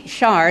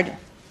Richard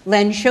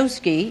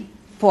Lenshowski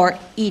for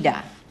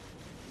Ida.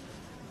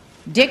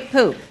 Dick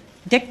Pope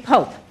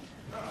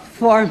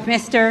for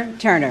Mr.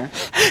 Turner.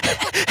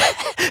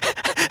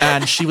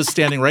 And she was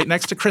standing right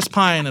next to Chris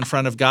Pine in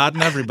front of God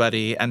and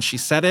everybody, and she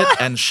said it,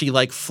 and she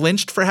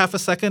flinched for half a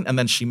second, and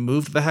then she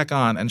moved the heck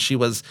on, and she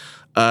was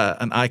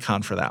an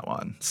icon for that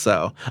one.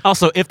 So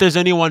also, if there's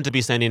anyone to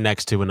be standing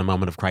next to in a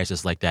moment of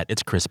crisis like that,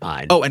 it's Chris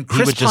Pine. Oh, and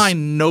Chris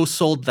Pine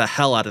no-sold the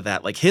hell out of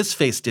that. His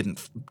face didn't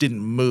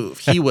move.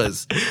 He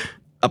was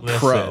a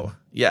pro.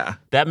 Yeah.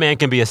 That man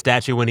can be a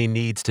statue when he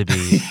needs to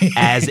be,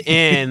 as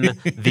in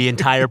the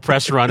entire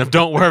press run of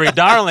Don't Worry,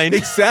 Darling.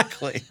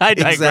 Exactly. I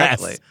digress.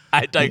 Exactly.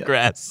 I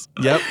digress.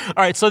 Yep.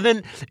 All right, so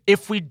then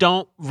if we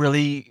don't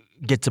really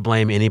get to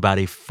blame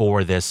anybody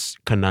for this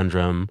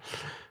conundrum,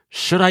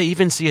 should I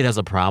even see it as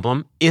a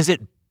problem? Is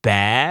it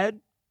bad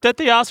that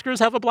the Oscars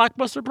have a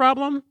blockbuster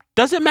problem?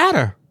 Does it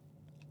matter?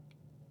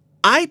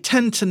 I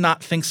tend to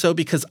not think so,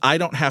 because I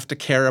don't have to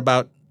care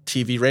about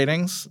TV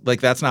ratings.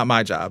 That's not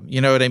my job.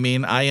 You know what I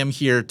mean? I am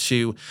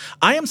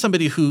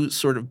somebody who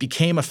sort of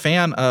became a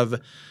fan of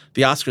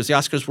the Oscars. The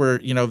Oscars were,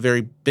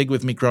 very big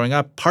with me growing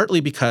up, partly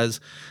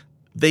because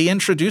they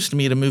introduced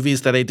me to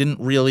movies that I didn't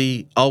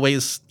really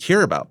always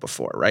hear about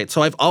before, right?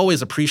 So I've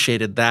always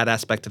appreciated that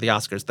aspect of the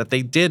Oscars, that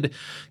they did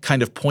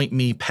kind of point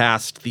me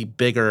past the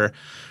bigger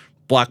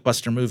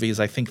blockbuster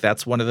movies. I think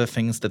that's one of the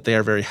things that they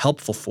are very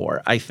helpful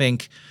for. I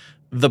think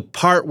the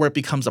part where it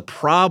becomes a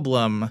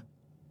problem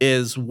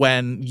is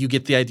when you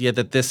get the idea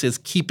that this is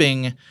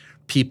keeping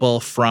people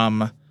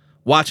from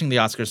watching the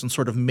Oscars and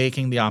sort of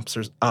making the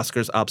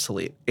Oscars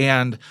obsolete.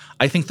 And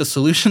I think the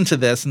solution to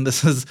this, and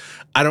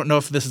I don't know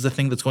if this is a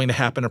thing that's going to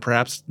happen or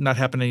perhaps not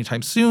happen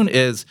anytime soon,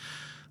 is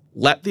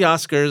let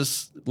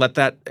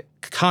that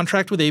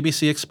contract with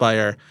ABC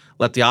expire,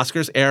 let the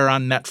Oscars air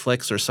on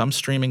Netflix or some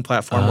streaming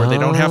platform where they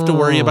don't have to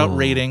worry about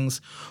ratings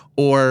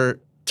or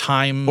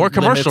time or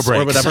commercial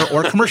breaks or whatever,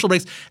 or commercial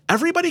breaks.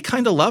 Everybody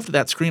kind of loved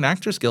that Screen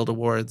Actors Guild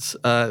Awards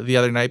the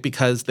other night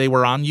because they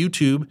were on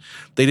YouTube.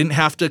 They didn't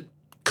have to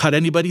cut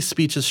anybody's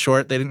speeches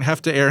short. They didn't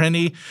have to air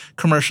any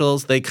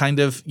commercials. They kind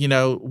of,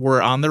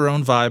 were on their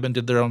own vibe and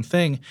did their own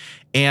thing.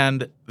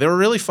 And they were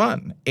really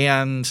fun.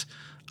 And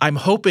I'm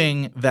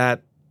hoping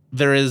that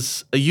there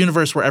is a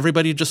universe where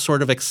everybody just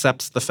sort of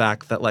accepts the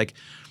fact that, the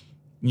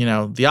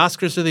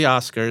Oscars are the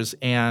Oscars,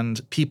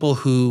 and people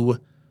who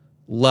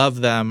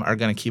love them are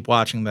going to keep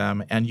watching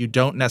them, and you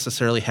don't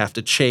necessarily have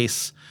to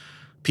chase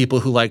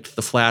people who liked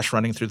The Flash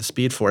running through the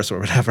Speed Force or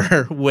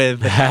whatever with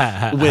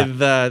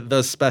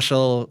those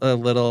special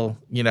little,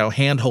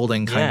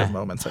 hand-holding kind of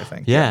moments, I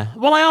think. Yeah.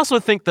 Well, I also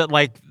think that,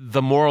 like,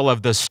 the moral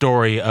of the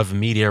story of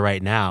media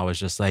right now is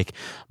just, like,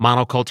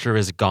 monoculture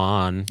is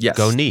gone. Yes.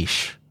 Go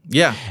niche.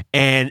 Yeah.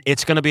 And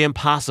it's going to be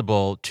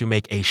impossible to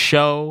make a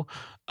show,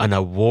 an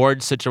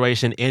award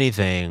situation,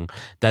 anything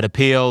that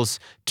appeals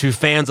to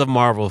fans of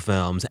Marvel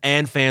films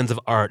and fans of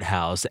art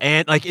house.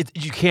 And, like,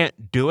 you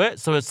can't do it.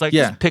 So it's like,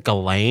 just pick a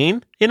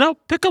lane,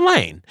 pick a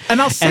lane.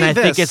 And I'll say and I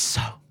this. think it's,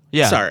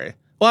 Sorry.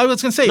 Well, I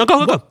was going to say, no,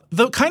 go.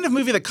 The kind of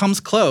movie that comes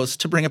close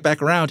to bring it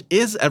back around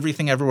is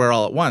Everything Everywhere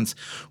All at Once.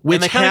 Which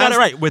and they kind of got it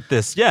right with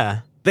this,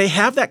 They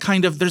have that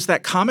kind of, there's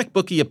that comic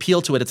booky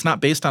appeal to it. It's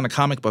not based on a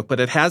comic book, but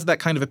it has that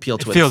kind of appeal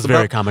to it. It feels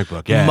very comic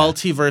book,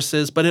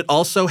 multiverses, but it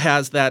also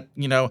has that,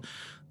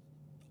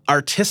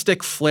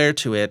 artistic flair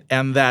to it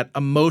and that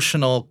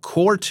emotional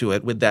core to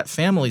it with that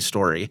family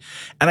story.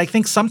 And I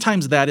think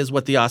sometimes that is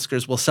what the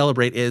Oscars will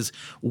celebrate is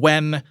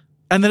when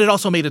 – and then it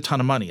also made a ton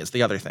of money is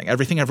the other thing.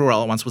 Everything Everywhere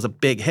All at Once was a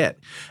big hit.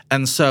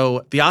 And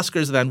so the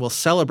Oscars then will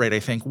celebrate,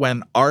 I think,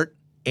 when art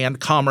and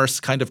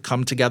commerce kind of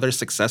come together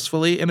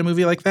successfully in a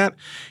movie like that.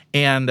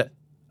 And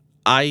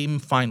I'm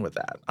fine with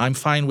that. I'm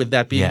fine with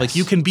that being like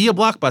you can be a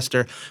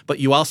blockbuster, but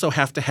you also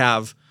have to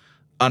have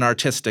an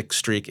artistic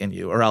streak in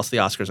you or else the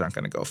Oscars aren't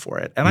going to go for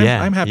it. And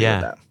I'm happy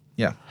with that.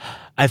 Yeah.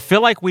 I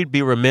feel like we'd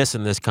be remiss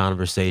in this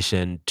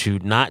conversation to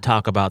not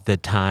talk about the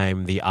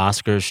time the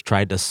Oscars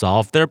tried to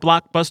solve their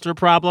blockbuster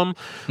problem.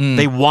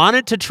 They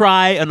wanted to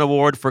try an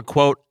award for,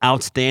 quote,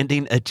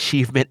 outstanding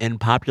achievement in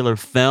popular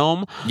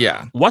film.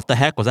 Yeah. What the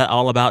heck was that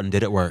all about, and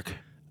did it work?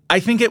 I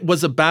think it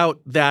was about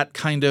that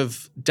kind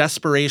of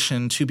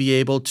desperation to be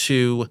able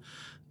to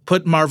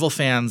put Marvel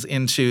fans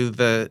into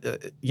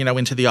the,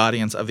 into the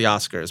audience of the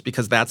Oscars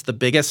because that's the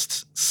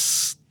biggest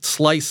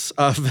slice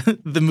of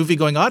the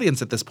movie-going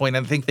audience at this point.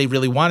 And I think they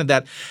really wanted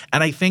that.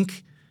 And I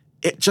think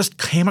it just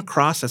came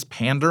across as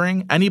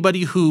pandering.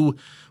 Anybody who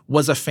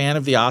was a fan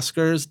of the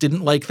Oscars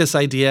didn't like this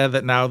idea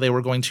that now they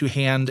were going to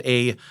hand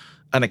an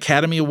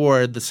Academy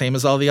Award, the same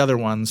as all the other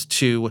ones,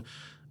 to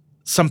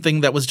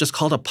something that was just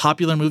called a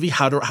popular movie.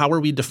 How are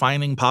we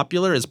defining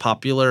popular? Is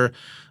popular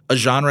a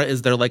genre?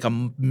 Is there like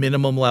a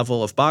minimum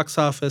level of box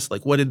office?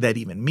 Like, what did that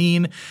even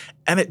mean?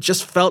 And it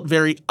just felt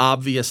very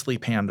obviously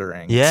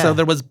pandering. Yeah. So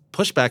there was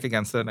pushback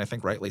against it, and I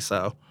think rightly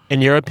so.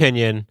 In your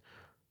opinion,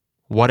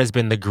 what has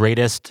been the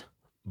greatest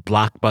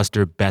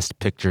blockbuster Best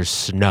Picture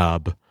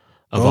snub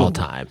of all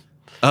time?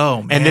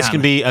 Oh, man. And this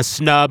can be a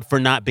snub for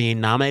not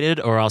being nominated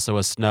or also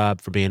a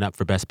snub for being up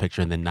for Best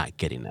Picture and then not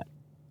getting it.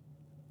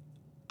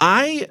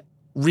 I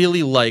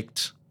really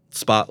liked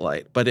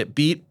Spotlight, but it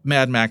beat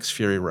Mad Max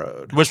Fury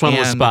Road. Which one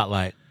was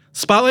Spotlight?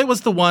 Spotlight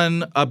was the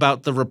one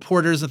about the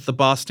reporters at the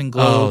Boston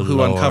Globe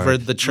who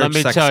uncovered the church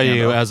sex scandal. Let me tell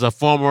you, as a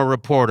former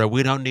reporter,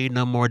 we don't need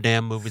no more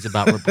damn movies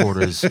about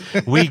reporters.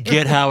 We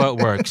get how it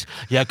works.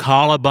 You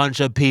call a bunch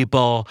of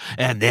people,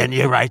 and then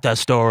you write the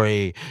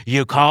story.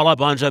 You call a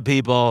bunch of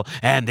people,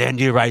 and then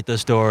you write the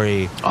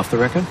story. Off the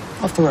record?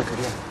 Off the record,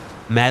 yeah.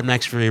 Mad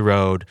Max Fury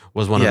Road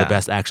was one of the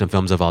best action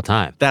films of all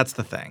time. That's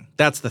the thing.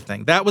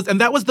 That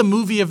was the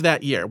movie of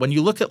that year. When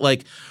you look at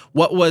like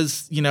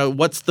what's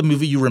the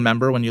movie you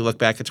remember when you look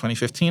back at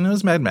 2015? It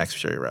was Mad Max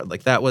Fury Road.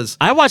 Like that was.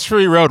 I watch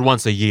Fury Road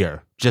once a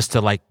year just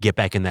to like get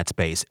back in that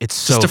space. It's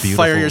so beautiful. Just to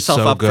fire yourself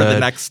up good. For the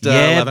next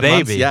 11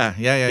 months.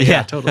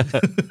 Yeah, totally.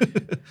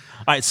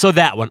 All right, so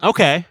that one.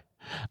 Okay.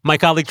 My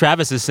colleague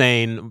Travis is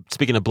saying,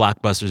 speaking of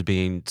blockbusters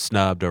being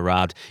snubbed or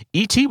robbed,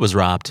 E.T. was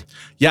robbed.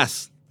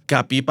 Yes.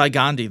 Got beat by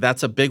Gandhi.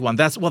 That's a big one.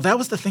 That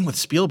was the thing with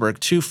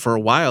Spielberg, too, for a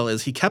while,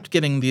 is he kept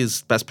getting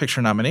these Best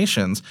Picture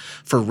nominations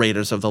for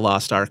Raiders of the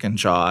Lost Ark and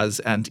Jaws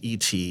and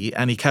E.T.,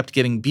 and he kept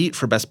getting beat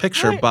for Best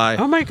Picture by...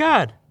 Oh, my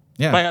God.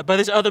 Yeah. By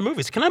these other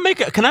movies. Can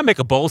I make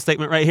a bold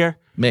statement right here?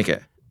 Make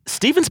it.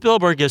 Steven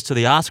Spielberg is to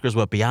the Oscars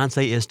what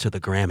Beyonce is to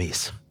the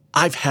Grammys.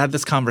 I've had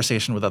this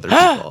conversation with other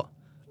people.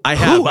 I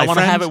have. Ooh, I want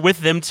to have it with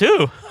them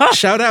too.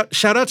 Shout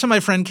out to my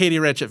friend Katie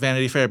Rich at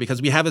Vanity Fair,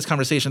 because we have this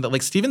conversation that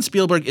like Steven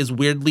Spielberg is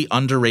weirdly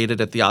underrated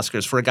at the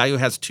Oscars for a guy who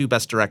has 2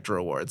 Best Director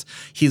awards.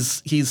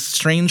 He's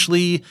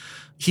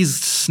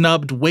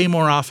snubbed way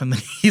more often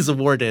than he's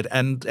awarded,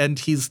 and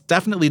he's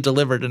definitely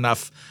delivered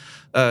enough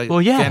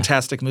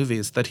fantastic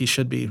movies that he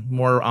should be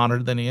more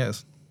honored than he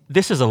is.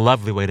 This is a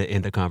lovely way to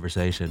end a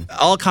conversation.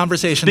 All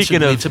conversations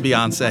should lead to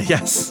Beyonce,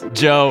 yes.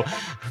 Joe,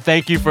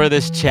 thank you for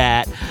this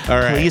chat. All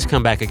right. Please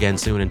come back again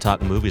soon and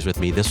talk movies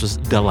with me. This was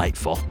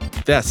delightful.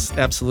 Yes,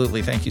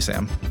 absolutely. Thank you,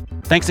 Sam.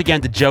 Thanks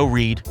again to Joe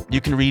Reed. You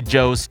can read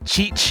Joe's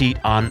cheat sheet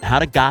on how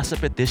to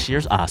gossip at this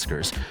year's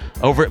Oscars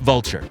over at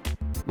Vulture.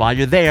 While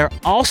you're there,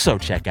 also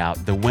check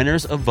out the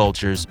winners of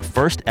Vulture's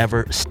first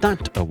ever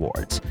Stunt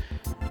Awards.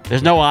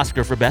 There's no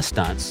Oscar for Best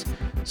Stunts,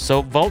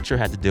 so Vulture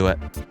had to do it.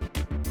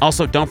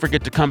 Also, don't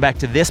forget to come back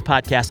to this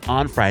podcast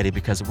on Friday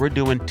because we're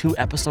doing 2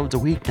 episodes a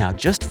week now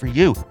just for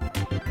you.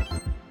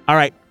 All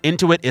right,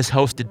 Into It is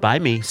hosted by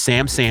me,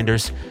 Sam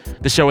Sanders.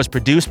 The show is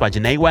produced by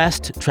Janae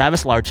West,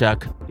 Travis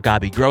Larchuk,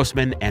 Gabi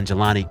Grossman, and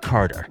Jelani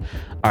Carter.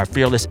 Our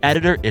fearless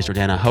editor is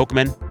Jordana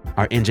Hochman.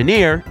 Our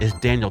engineer is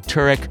Daniel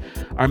Turek.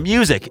 Our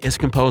music is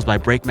composed by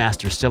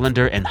Breakmaster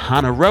Cylinder, and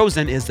Hannah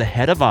Rosen is the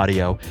head of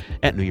audio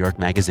at New York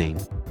Magazine.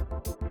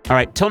 All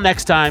right, till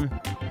next time,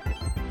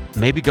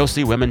 maybe go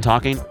see Women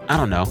Talking. I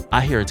don't know.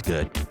 I hear it's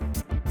good.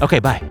 Okay,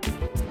 bye.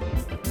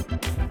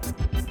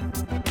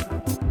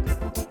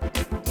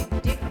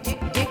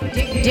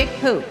 Dick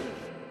poop.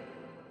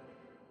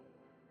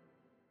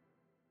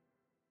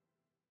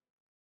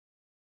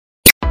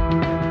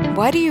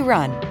 Why do you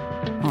run?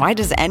 Why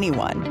does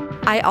anyone?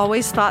 I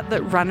always thought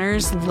that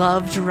runners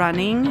loved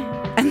running,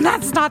 and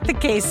that's not the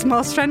case.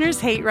 Most runners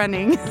hate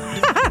running,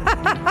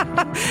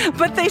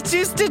 but they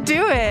choose to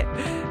do it.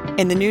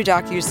 In the new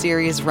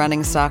docuseries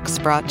Running Sucks,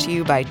 brought to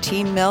you by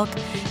Team Milk,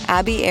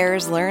 Abby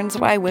Ayers learns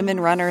why women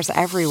runners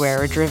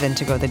everywhere are driven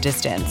to go the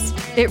distance.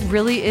 It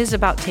really is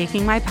about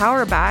taking my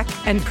power back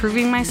and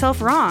proving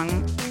myself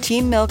wrong.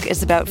 Team Milk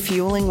is about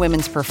fueling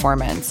women's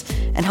performance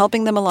and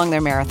helping them along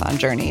their marathon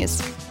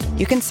journeys.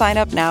 You can sign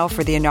up now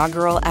for the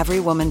inaugural Every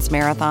Woman's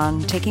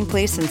Marathon taking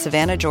place in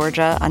Savannah,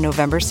 Georgia on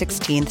November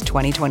 16th,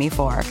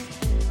 2024.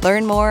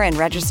 Learn more and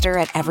register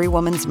at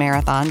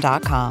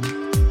everywomansmarathon.com.